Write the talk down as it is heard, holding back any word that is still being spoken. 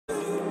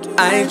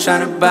I ain't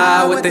tryna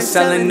buy what they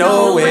selling,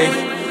 no way.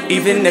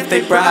 Even if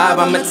they bribe,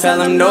 I'ma tell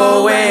them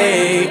no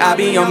way. I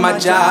be on my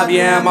job,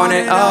 yeah, I'm on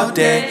it all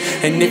day.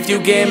 And if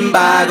you getting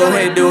by, go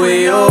ahead, do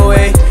it your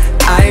way.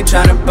 I ain't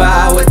tryna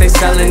buy what they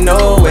selling,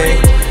 no way.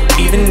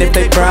 Even if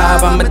they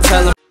bribe, I'ma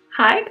tell them.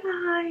 Hi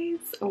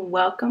guys,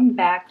 welcome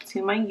back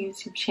to my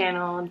YouTube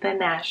channel, The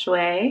Nash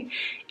Way.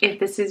 If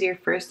this is your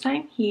first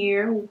time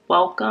here,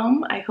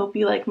 welcome. I hope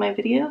you like my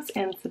videos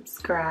and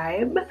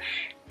subscribe.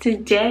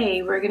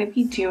 Today we're going to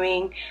be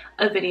doing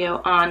a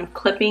video on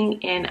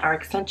clipping in our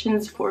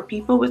extensions for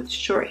people with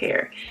short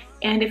hair.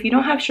 And if you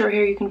don't have short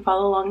hair, you can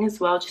follow along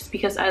as well, just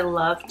because I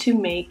love to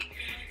make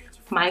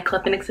my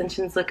clip-in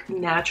extensions look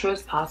natural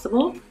as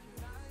possible.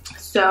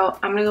 So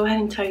I'm gonna go ahead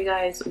and tell you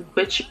guys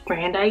which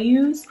brand I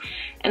use,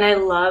 and I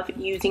love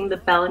using the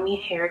Bellami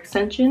hair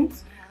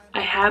extensions. I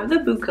have the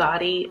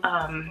Bugatti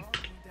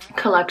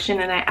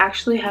collection, and I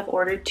actually have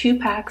ordered 2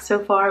 packs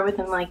so far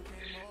within like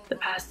the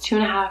past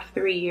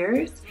 2.5–3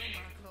 years,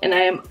 and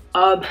I am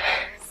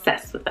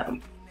obsessed with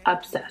them.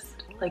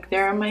 Obsessed. Like,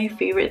 they're my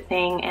favorite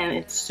thing, and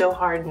it's so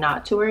hard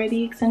not to wear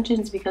the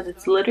extensions because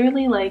it's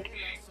literally like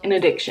an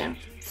addiction.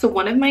 So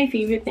one of my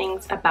favorite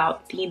things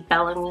about the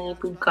Bellami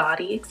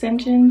Bugatti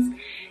extensions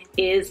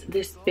is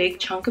this big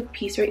chunk of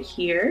piece right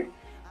here.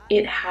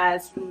 It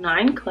has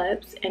 9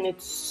 clips and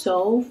it's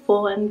so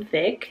full and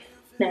thick.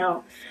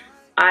 Now,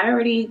 I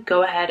already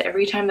go ahead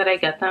every time that I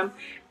get them,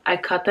 I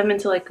cut them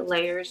into like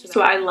layers. So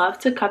I love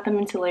to cut them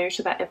into layers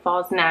so that it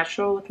falls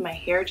natural with my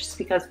hair, just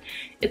because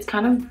it's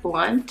kind of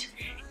blunt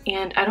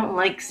and I don't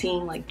like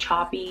seeing like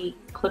choppy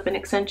clip-in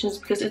extensions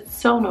because it's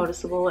so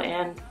noticeable,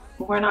 and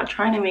we're not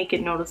trying to make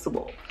it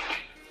noticeable.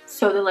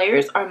 So the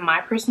layers are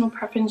my personal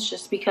preference,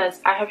 just because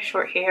I have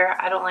short hair.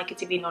 I don't like it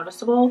to be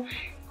noticeable,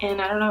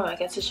 and I don't know, I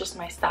guess it's just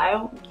my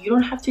style. You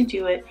don't have to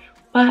do it,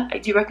 but I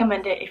do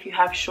recommend it if you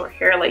have short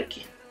hair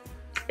like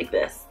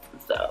this.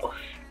 So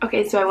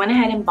okay, so I went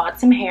ahead and bought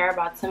some hair,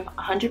 bought some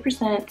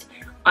 100%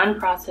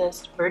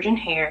 unprocessed virgin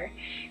hair,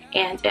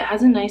 and it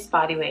has a nice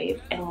body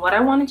wave. And what I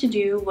wanted to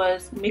do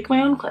was make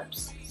my own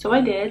clips. So I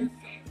did,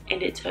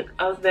 and it took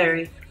a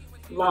very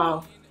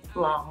long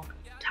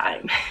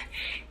time.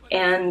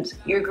 And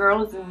your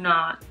girl is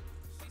not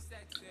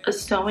a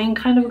sewing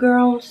kind of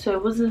girl, so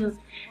it was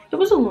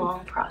a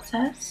long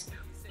process,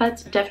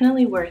 but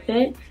definitely worth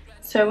it.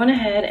 So I went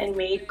ahead and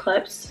made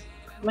clips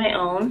of my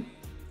own.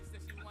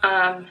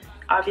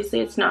 Obviously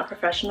it's not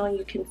professional.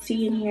 You can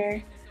see in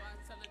here,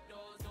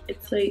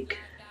 it's like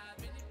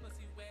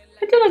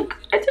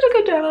I did a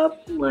good job.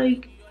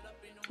 Like,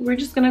 we're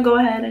just gonna go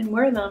ahead and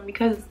wear them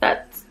because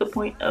that's the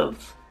point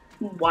of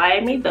why I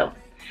made them.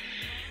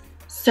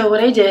 So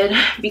what I did,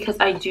 because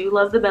I do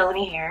love the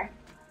Bellami hair,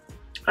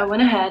 I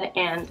went ahead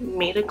and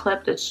made a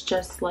clip that's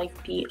just like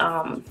the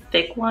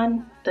thick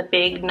one, the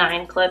big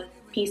 9 clip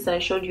piece that I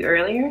showed you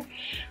earlier,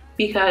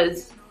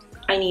 because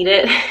I need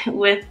it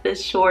with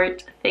this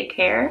short, thick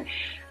hair.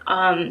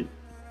 And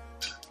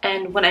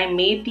when I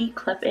made the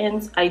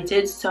clip-ins, I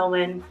did sew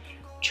in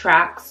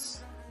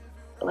tracks,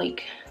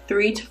 like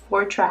 3 to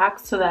 4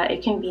 tracks, so that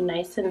it can be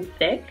nice and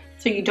thick.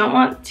 So you don't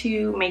want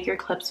to make your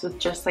clips with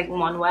just like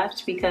 1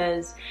 weft,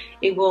 because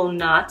it will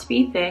not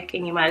be thick,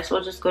 and you might as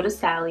well just go to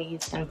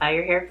Sally's and buy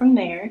your hair from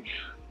there,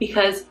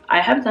 because I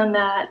have done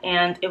that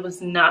and it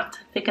was not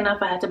thick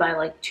enough. I had to buy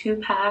like 2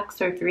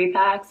 packs or 3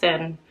 packs,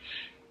 and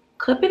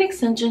clip-in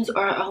extensions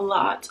are a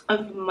lot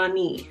of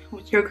money.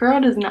 Your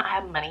girl does not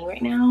have money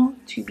right now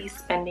to be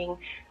spending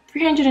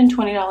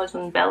 $320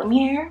 on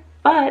Bellami hair,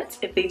 but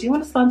if they do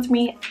want to sponsor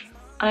me,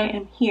 I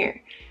am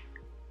here.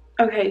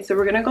 Okay, so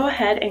we're gonna go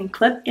ahead and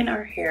clip in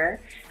our hair.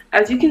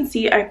 As you can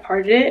see, I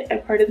parted it. I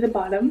parted the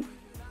bottom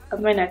of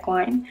my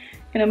neckline,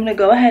 and I'm gonna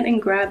go ahead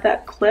and grab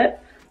that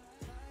clip.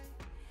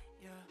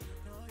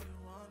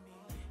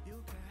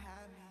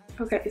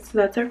 Okay, so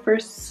that's our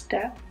first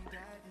step.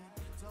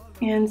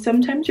 And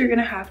sometimes you're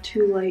gonna have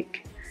to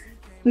like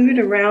move it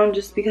around,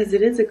 just because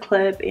it is a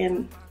clip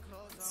and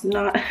it's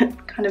not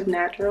kind of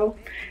natural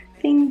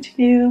thing to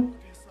do,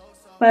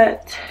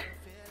 but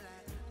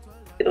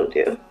it'll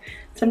do.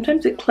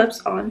 Sometimes it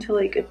clips onto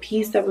like a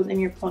piece that was in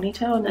your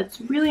ponytail, and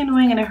that's really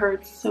annoying and it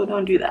hurts, so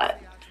don't do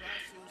that.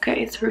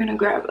 Okay, so we're gonna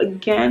grab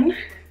again.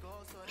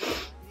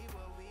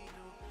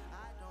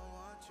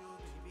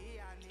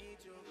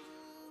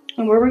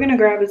 And where we're gonna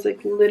grab is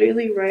like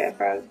literally right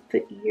above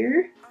the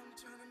ear.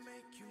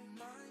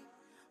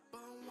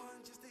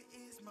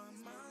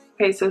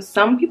 Okay, so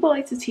some people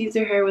like to tease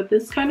their hair with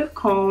this kind of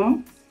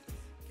comb,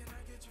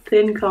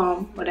 thin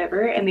comb,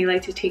 whatever, and they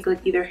like to take like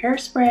either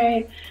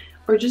hairspray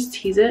or just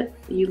tease it.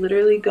 You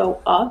literally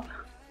go up.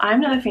 I'm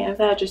not a fan of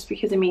that, just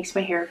because it makes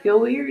my hair feel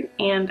weird,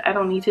 and I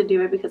don't need to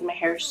do it because my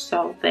hair is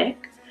so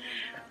thick.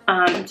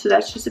 So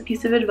that's just a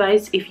piece of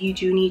advice if you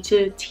do need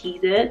to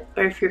tease it,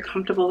 or if you're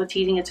comfortable with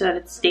teasing it so that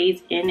it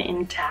stays in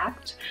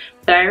intact.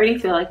 But I already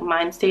feel like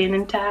mine stay in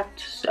intact,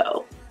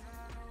 so.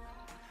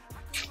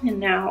 And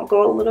now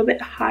go a little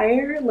bit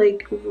higher,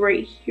 like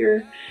right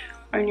here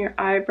on your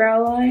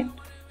eyebrow line.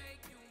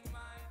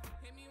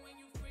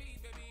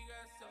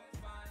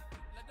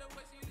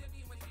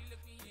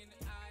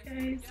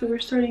 Okay, so we're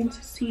starting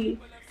to see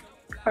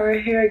our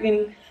hair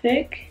getting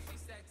thick.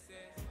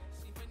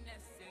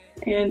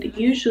 And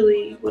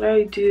usually what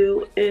I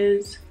do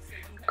is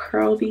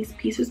curl these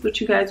pieces, which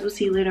you guys will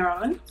see later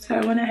on. So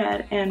I went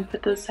ahead and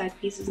put those side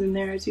pieces in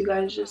there as you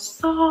guys just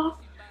saw.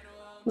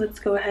 Let's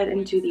go ahead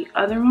and do the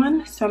other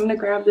one. So I'm gonna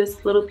grab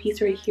this little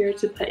piece right here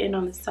to put in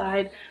on the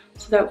side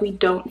so that we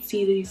don't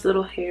see these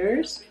little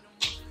hairs.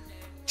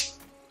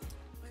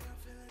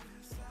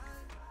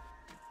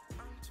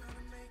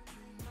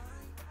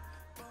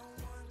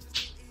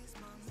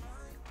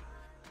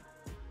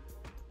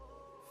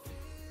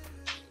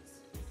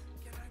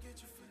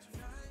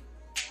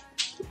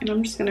 And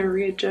I'm just gonna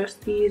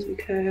readjust these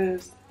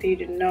because they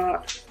did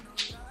not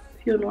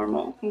feel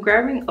normal. I'm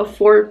grabbing a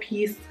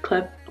 4-piece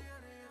clip.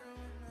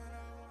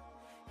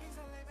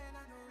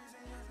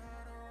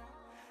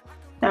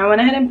 Now I went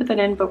ahead and put that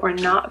in, but we're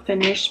not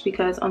finished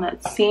because on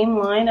that same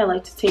line, I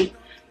like to take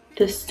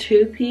this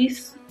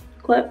 2-piece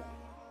clip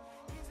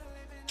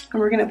and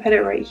we're gonna put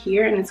it right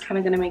here, and it's kind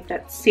of gonna make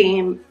that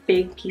same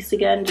big piece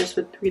again, just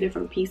with 3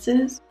 different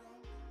pieces.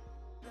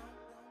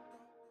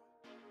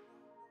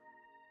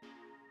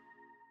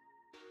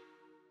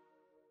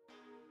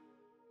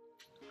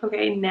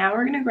 Okay, now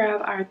we're gonna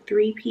grab our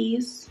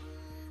 3-piece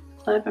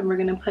clip and we're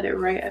gonna put it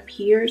right up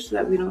here so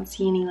that we don't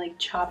see any like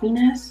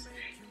choppiness.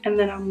 And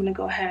then I'm gonna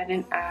go ahead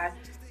and add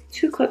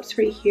 2 clips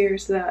right here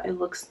so that it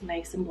looks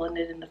nice and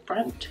blended in the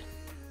front.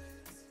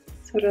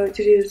 So what I like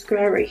to do is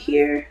grab right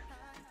here.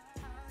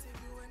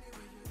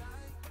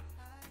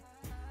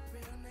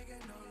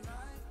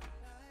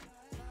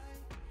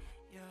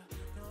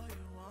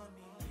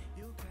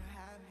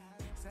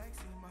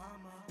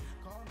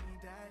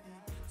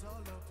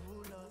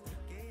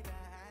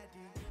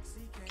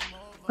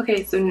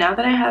 Okay, so now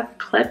that I have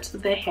clipped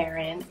the hair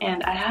in,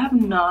 and I have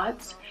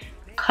not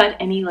cut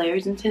any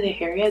layers into the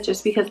hair yet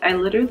just because I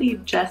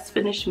literally just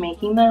finished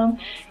making them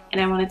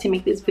and I wanted to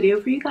make this video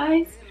for you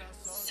guys.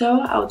 So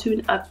I'll do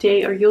an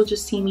update, or you'll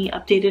just see me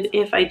updated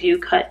if I do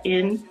cut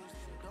in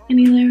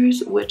any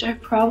layers, which I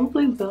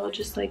probably will,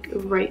 just like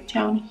right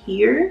down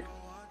here.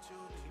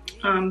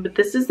 But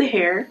this is the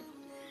hair,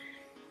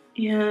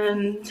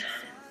 and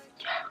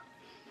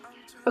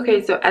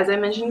okay, so as I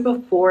mentioned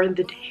before,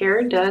 the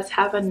hair does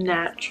have a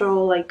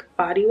natural like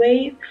body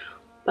wave,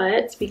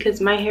 but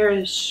because my hair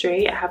is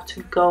straight, I have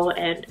to go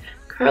and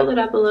curl it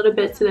up a little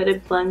bit so that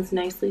it blends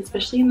nicely,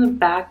 especially in the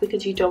back,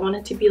 because you don't want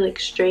it to be like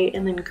straight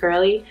and then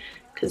curly,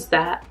 because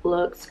that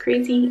looks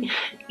crazy.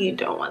 You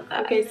don't want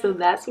that. Okay, so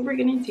that's what we're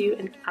gonna do,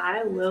 and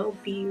I will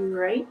be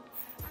right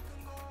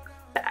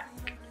back.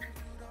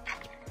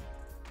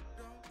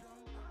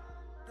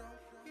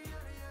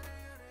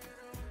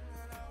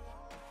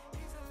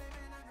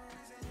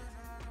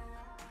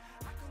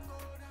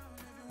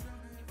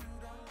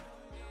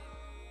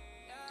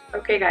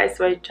 Okay guys,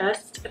 so I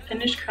just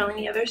finished curling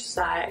the other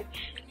side,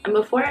 and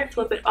before I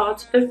flip it all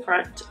to the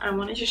front, I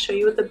wanted to show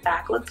you what the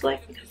back looks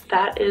like, because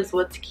that is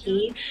what's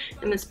key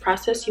in this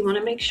process. You want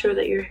to make sure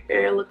that your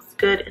hair looks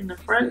good in the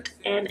front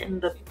and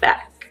in the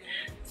back.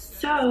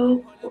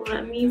 So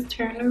let me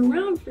turn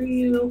around for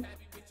you.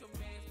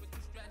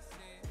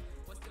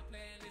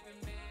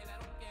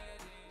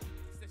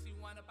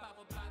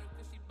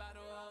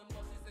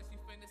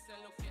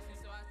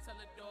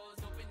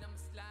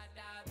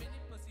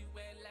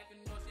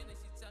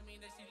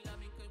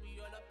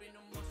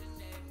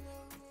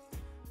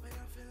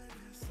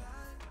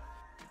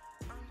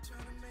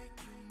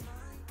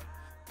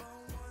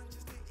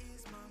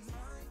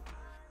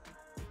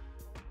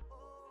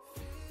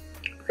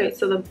 Okay,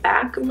 so the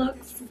back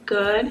looks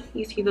good.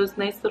 You see those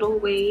nice little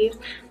waves.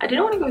 I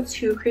didn't want to go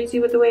too crazy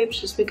with the waves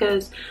just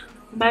because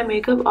my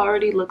makeup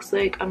already looks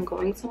like I'm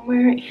going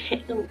somewhere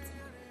and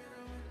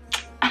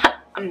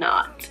I'm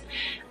not.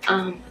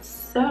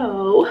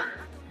 So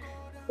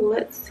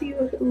let's see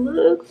what it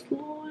looks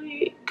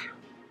like.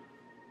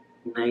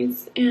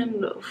 Nice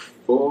and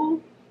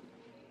full.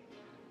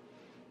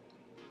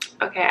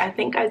 Okay, I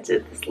think I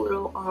did this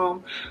little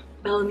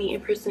Bellami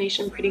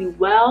impersonation pretty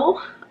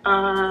well.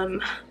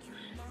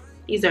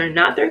 These are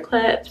not their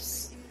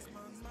clips.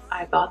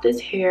 I bought this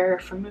hair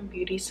from a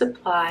beauty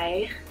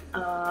supply.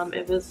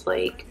 It was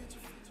like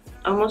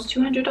almost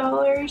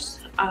 $200,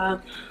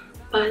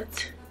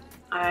 but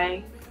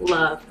I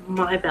love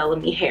my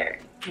Bellami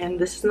hair. And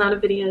this is not a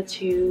video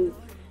to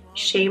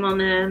shame on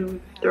them,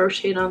 throw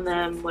shade on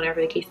them,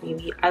 whatever the case may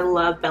be. I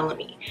love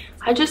Bellami.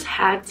 I just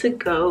had to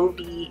go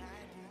the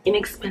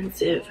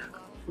inexpensive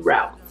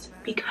route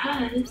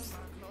because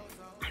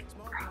I'm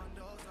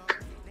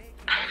broke.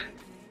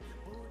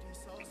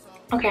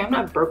 Okay, I'm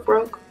not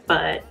broke,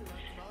 but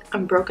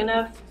I'm broke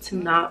enough to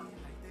not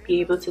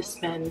be able to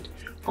spend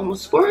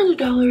almost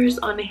 $400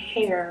 on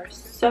hair.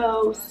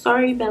 So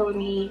sorry,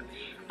 Bellami.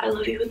 I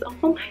love you with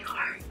all my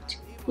heart.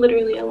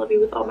 Literally, I love you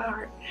with all my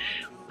heart.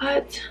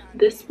 But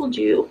this will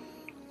do.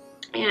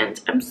 And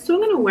I'm still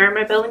gonna wear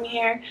my Bellami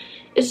hair.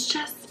 It's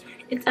just,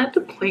 it's at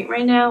the point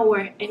right now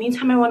where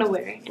anytime I want to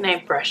wear it and I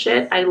brush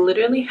it, I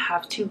literally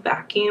have to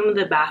vacuum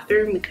the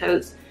bathroom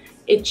because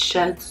it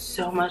sheds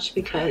so much,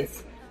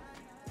 because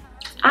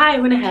I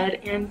went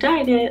ahead and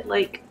dyed it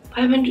like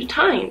 500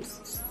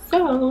 times.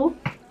 So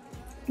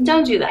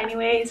don't do that.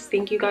 Anyways,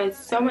 thank you guys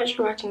so much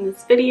for watching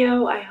this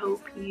video. I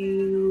hope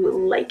you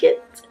like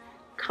it.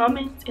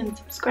 Comment and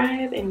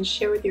subscribe and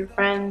share with your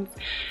friends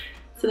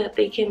so that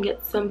they can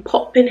get some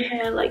popping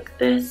hair like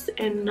this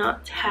and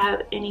not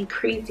have any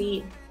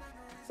crazy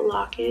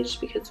blockage,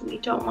 because we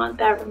don't want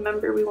that.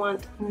 Remember, we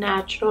want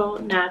natural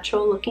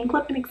looking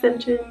clip-in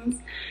extensions.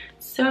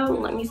 So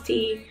let me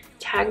see,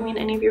 tag me in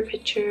any of your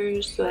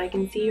pictures so I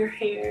can see your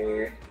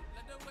hair.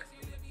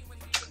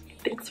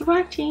 Thanks for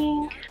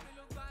watching.